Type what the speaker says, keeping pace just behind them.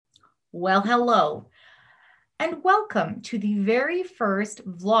Well, hello, and welcome to the very first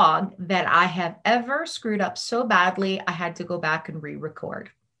vlog that I have ever screwed up so badly I had to go back and re-record.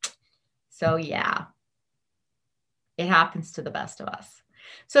 So yeah, it happens to the best of us.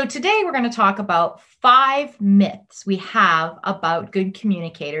 So today we're going to talk about 5 myths we have about good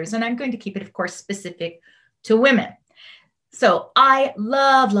communicators, and I'm going to keep it, of course, specific to women. So I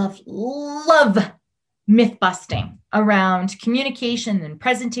love myth busting around communication and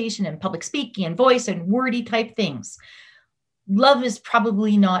presentation and public speaking and voice and wordy type things. Love is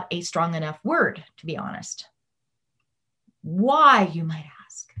probably not a strong enough word, to be honest. Why, you might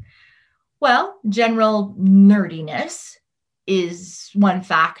ask? Well, general nerdiness is one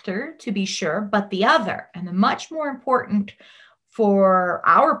factor, to be sure, but the other, and the much more important for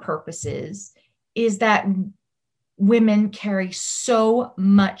our purposes, is that women carry so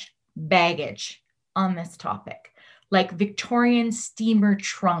much baggage on this topic, like Victorian steamer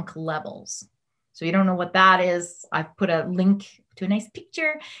trunk levels. So you don't know what that is, I've put a link to a nice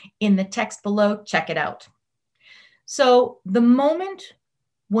picture in the text below. Check it out. So the moment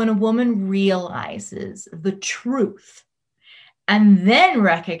when a woman realizes the truth and then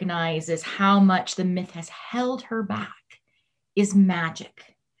recognizes how much the myth has held her back is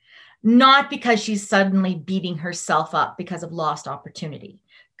magic. Not because she's suddenly beating herself up because of lost opportunity.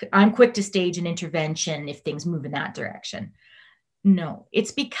 I'm quick to stage an intervention if things move in that direction. No,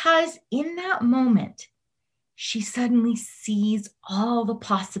 it's because in that moment, she suddenly sees all the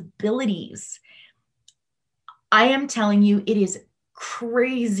possibilities. I am telling you, it is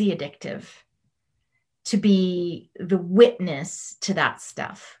crazy addictive to be the witness to that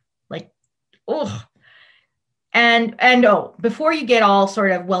stuff. Like, oh. And before you get all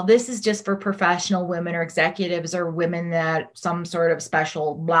sort of, well, this is just for professional women or executives or women that some sort of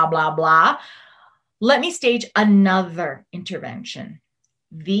special blah, blah, blah. Let me stage another intervention.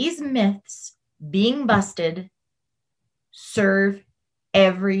 These myths being busted serve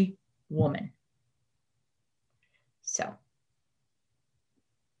every woman. So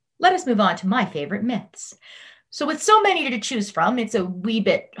let us move on to my favorite myths. So with so many to choose from, it's a wee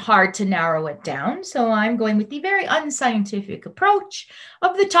bit hard to narrow it down. So I'm going with the very unscientific approach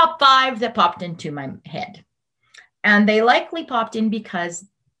of the top 5 that popped into my head. And they likely popped in because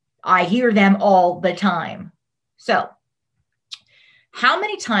I hear them all the time. So how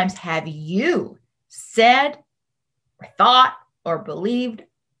many times have you said, or thought, or believed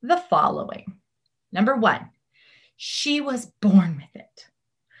the following? Number 1, she was born with it.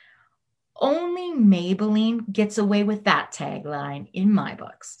 Only Maybelline gets away with that tagline in my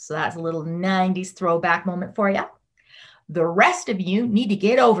books. So that's a little 90s throwback moment for you. The rest of you need to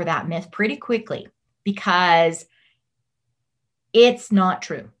get over that myth pretty quickly because it's not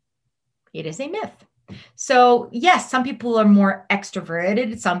true. It is a myth. So yes, some people are more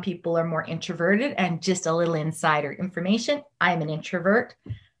extroverted, some people are more introverted, and just a little insider information, I'm an introvert.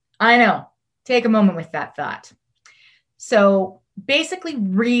 I know, take a moment with that thought. So basically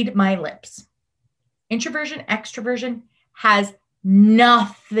read my lips. Introversion, extroversion has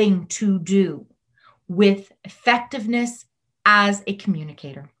nothing to do with effectiveness as a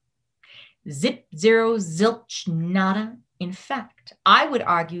communicator. Zip, zero, zilch, nada. In fact, I would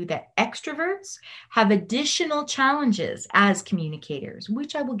argue that extroverts have additional challenges as communicators,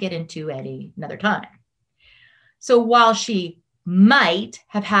 which I will get into at another time. So while she might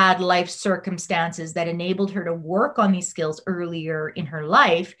have had life circumstances that enabled her to work on these skills earlier in her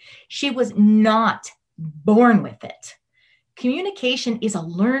life, she was not born with it. Communication is a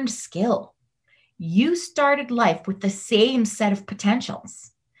learned skill. You started life with the same set of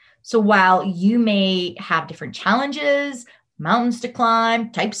potentials. So while you may have different challenges, mountains to climb,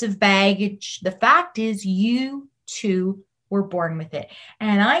 types of baggage, the fact is you too were born with it.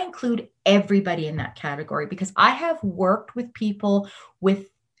 And I include everybody in that category because I have worked with people with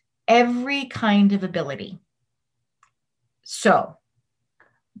every kind of ability. So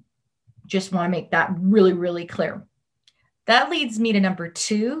just want to make that really, really clear. That leads me to number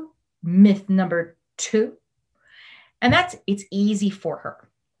 2, myth number 2. And that's it's easy for her.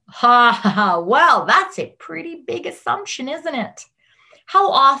 Ha ha ha. Well, that's a pretty big assumption, isn't it? How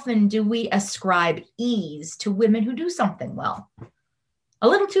often do we ascribe ease to women who do something well? A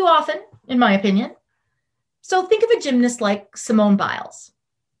little too often, in my opinion. So think of a gymnast like Simone Biles.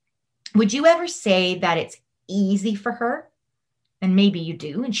 Would you ever say that it's easy for her? And maybe you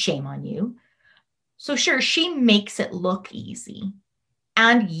do, and shame on you. So sure, she makes it look easy.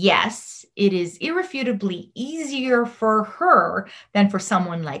 And yes, it is irrefutably easier for her than for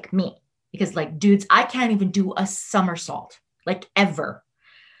someone like me. Because like dudes, I can't even do a somersault, like ever.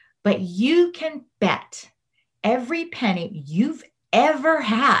 But you can bet every penny you've ever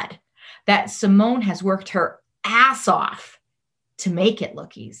had that Simone has worked her ass off to make it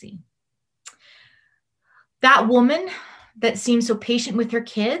look easy. That woman that seems so patient with her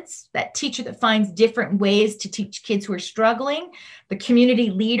kids, that teacher that finds different ways to teach kids who are struggling, the community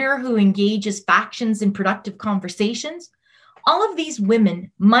leader who engages factions in productive conversations, all of these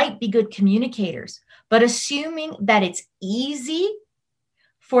women might be good communicators, but assuming that it's easy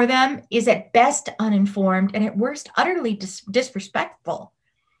for them is at best uninformed and at worst utterly disrespectful.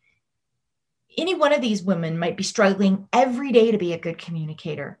 Any one of these women might be struggling every day to be a good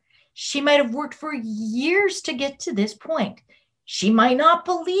communicator. She might have worked for years to get to this point. She might not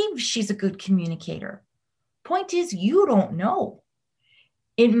believe she's a good communicator. Point is, you don't know.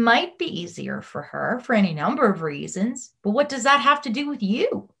 It might be easier for her for any number of reasons, but what does that have to do with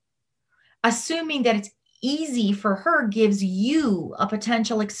you? Assuming that it's easy for her gives you a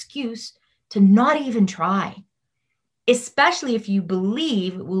potential excuse to not even try, especially if you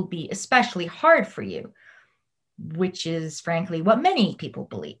believe it will be especially hard for you, which is frankly what many people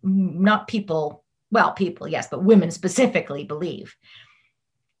believe. Not people, well, people, yes, but women specifically believe.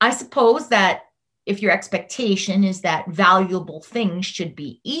 I suppose that if your expectation is that valuable things should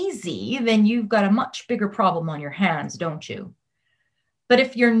be easy, then you've got a much bigger problem on your hands, don't you? But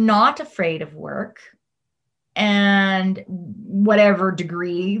if you're not afraid of work, and whatever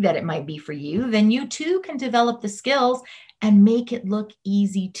degree that it might be for you, then you too can develop the skills and make it look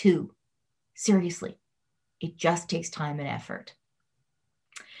easy too. Seriously, it just takes time and effort.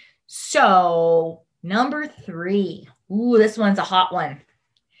 So, number 3. Ooh, this one's a hot one.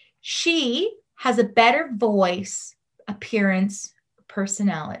 She has a better voice, appearance,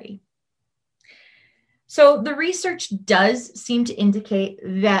 personality. So the research does seem to indicate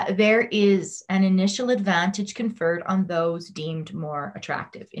that there is an initial advantage conferred on those deemed more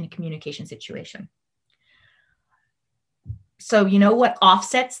attractive in a communication situation. So you know what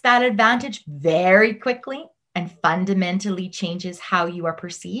offsets that advantage very quickly and fundamentally changes how you are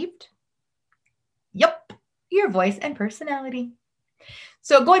perceived? Yep, your voice and personality.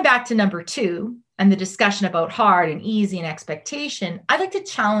 So going back to number 2 and the discussion about hard and easy and expectation, I'd like to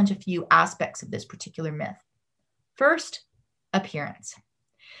challenge a few aspects of this particular myth. First, appearance.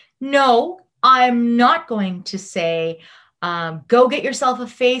 No, I'm not going to say, go get yourself a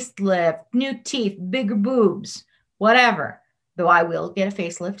facelift, new teeth, bigger boobs, whatever, though I will get a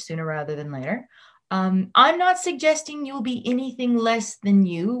facelift sooner rather than later. I'm not suggesting you'll be anything less than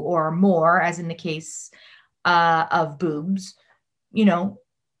you or more, as in the case of boobs. You know,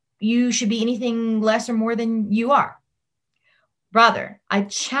 you should be anything less or more than you are. Rather, I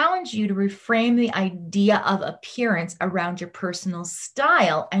challenge you to reframe the idea of appearance around your personal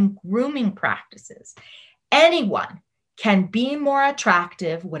style and grooming practices. Anyone can be more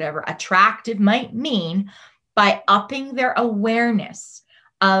attractive, whatever attractive might mean, by upping their awareness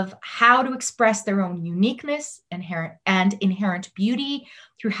of how to express their own uniqueness and inherent beauty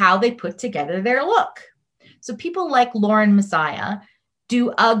through how they put together their look. So people like Lauren Messiah do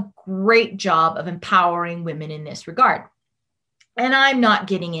a great job of empowering women in this regard. And I'm not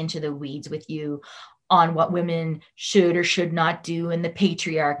getting into the weeds with you on what women should or should not do and the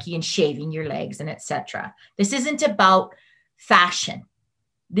patriarchy and shaving your legs and etc. This isn't about fashion.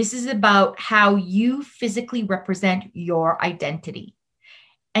 This is about how you physically represent your identity.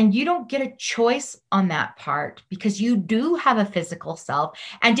 And you don't get a choice on that part because you do have a physical self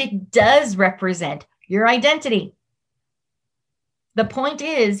and it does represent your identity. The point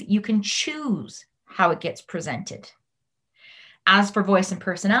is, you can choose how it gets presented. As for voice and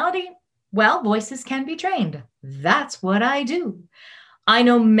personality, well, voices can be trained. That's what I do. I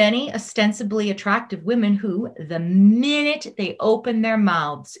know many ostensibly attractive women who, the minute they open their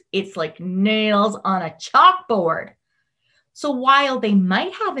mouths, it's like nails on a chalkboard. So while they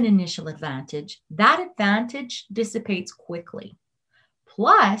might have an initial advantage, that advantage dissipates quickly.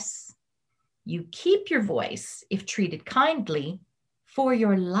 Plus, you keep your voice, if treated kindly, for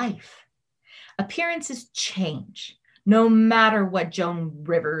your life. Appearances change, no matter what Joan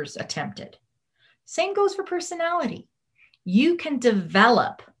Rivers attempted. Same goes for personality. You can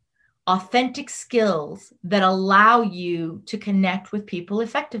develop authentic skills that allow you to connect with people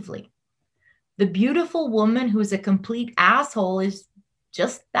effectively. The beautiful woman who's a complete asshole is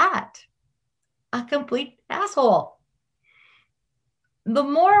just that, a complete asshole. The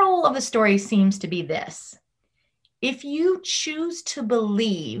moral of the story seems to be this. If you choose to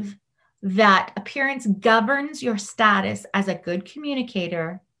believe that appearance governs your status as a good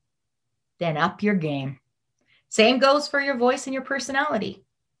communicator, then up your game. Same goes for your voice and your personality.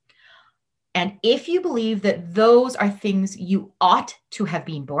 And if you believe that those are things you ought to have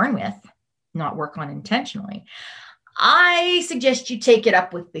been born with, not work on intentionally, I suggest you take it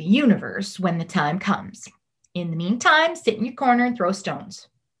up with the universe when the time comes. In the meantime, sit in your corner and throw stones.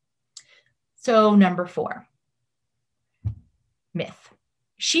 So number 4, myth.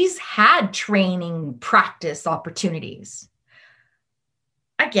 She's had training practice opportunities.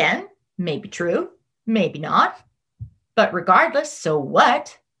 Again, maybe true, maybe not, but regardless, so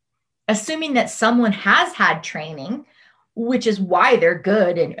what? Assuming that someone has had training, which is why they're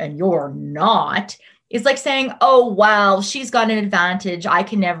good and you're not, is like saying, oh, well, she's got an advantage I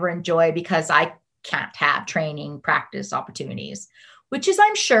can never enjoy because I can't have training practice opportunities, which is,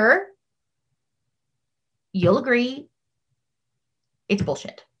 I'm sure you'll agree, it's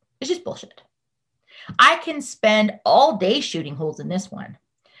bullshit. It's just bullshit. I can spend all day shooting holes in this one.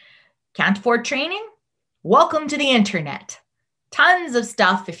 Can't afford training? Welcome to the internet. Tons of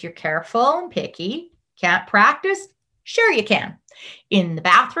stuff if you're careful and picky. Can't practice? Sure you can. In the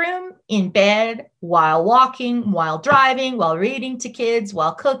bathroom, in bed, while walking, while driving, while reading to kids,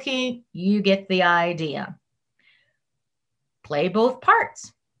 while cooking, you get the idea. Play both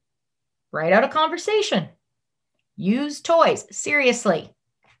parts. Write out a conversation. Use toys, seriously.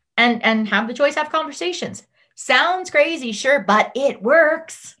 And have the choice, have conversations. Sounds crazy, sure, but it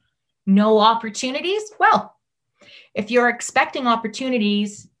works. No opportunities? Well, if you're expecting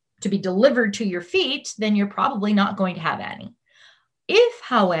opportunities to be delivered to your feet, then you're probably not going to have any. If,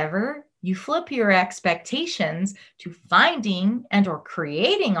 however, you flip your expectations to finding and or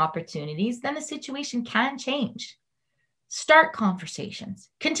creating opportunities, then the situation can change. Start conversations,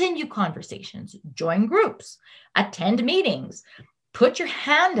 continue conversations, join groups, attend meetings, put your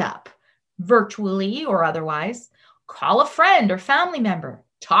hand up virtually or otherwise, call a friend or family member,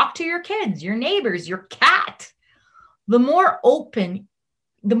 talk to your kids, your neighbors, your cat. The more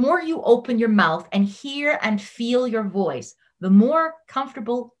you open your mouth and hear and feel your voice, the more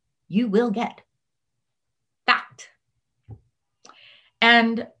comfortable you will get. Fact.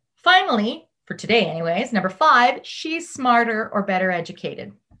 And finally, for today anyways, number 5, she's smarter or better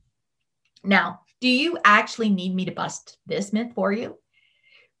educated. Now, do you actually need me to bust this myth for you?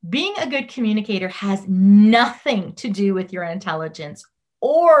 Being a good communicator has nothing to do with your intelligence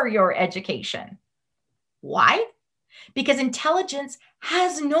or your education. Why? Because intelligence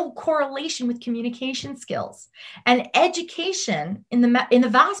has no correlation with communication skills. And education in the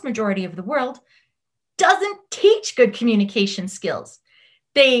vast majority of the world doesn't teach good communication skills.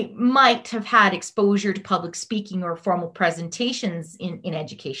 They might have had exposure to public speaking or formal presentations in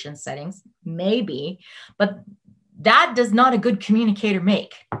education settings, maybe, but that does not a good communicator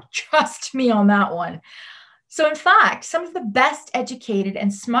make. Trust me on that one. So in fact, some of the best educated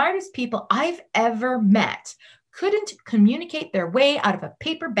and smartest people I've ever met couldn't communicate their way out of a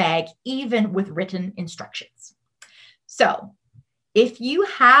paper bag, even with written instructions. So if you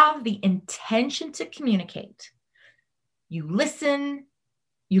have the intention to communicate, you listen,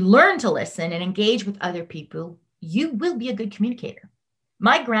 you learn to listen and engage with other people, you will be a good communicator.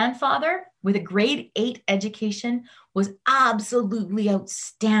 My grandfather, with a grade 8 education, was absolutely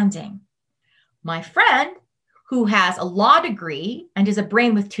outstanding. My friend, who has a law degree and is a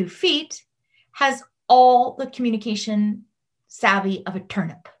brain with 2 feet, has all the communication savvy of a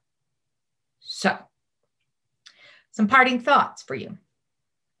turnip. So, some parting thoughts for you.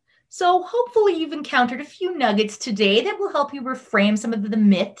 So hopefully you've encountered a few nuggets today that will help you reframe some of the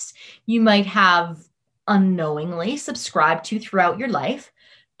myths you might have unknowingly subscribed to throughout your life.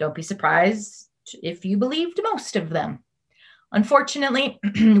 Don't be surprised if you believed most of them. Unfortunately,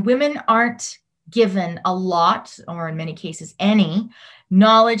 women aren't given a lot, or in many cases any,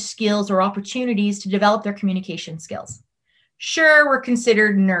 knowledge, skills, or opportunities to develop their communication skills. Sure, we're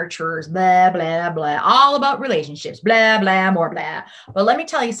considered nurturers, blah, blah, blah, all about relationships, blah, blah, more blah. But let me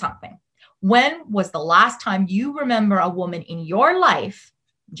tell you something. When was the last time you remember a woman in your life,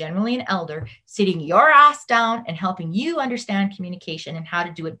 generally an elder, sitting your ass down and helping you understand communication and how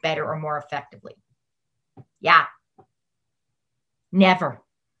to do it better or more effectively? Yeah. Never.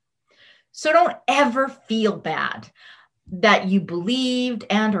 So don't ever feel bad that you believed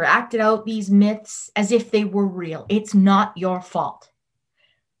and or acted out these myths as if they were real. It's not your fault.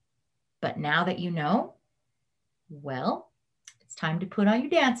 But now that you know, well, it's time to put on your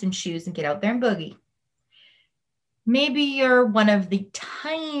dancing shoes and get out there and boogie. Maybe you're one of the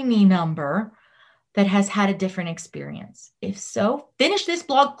tiny number that has had a different experience. If so, finish this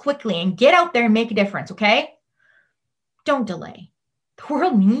blog quickly and get out there and make a difference, okay? Don't delay. The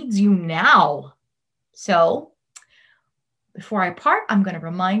world needs you now. So, before I part, I'm going to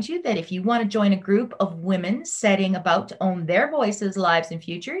remind you that if you want to join a group of women setting about to own their voices, lives, and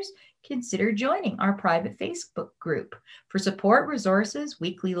futures, consider joining our private Facebook group. For support, resources,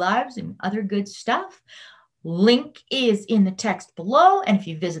 weekly lives, and other good stuff, Link is in the text below. And if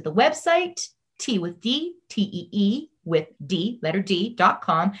you visit the website, T with D, T-E-E with D, letter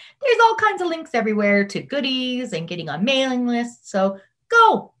D.com, there's all kinds of links everywhere to goodies and getting on mailing lists. So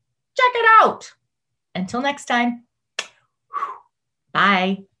go check it out. Until next time.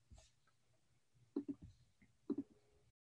 Bye.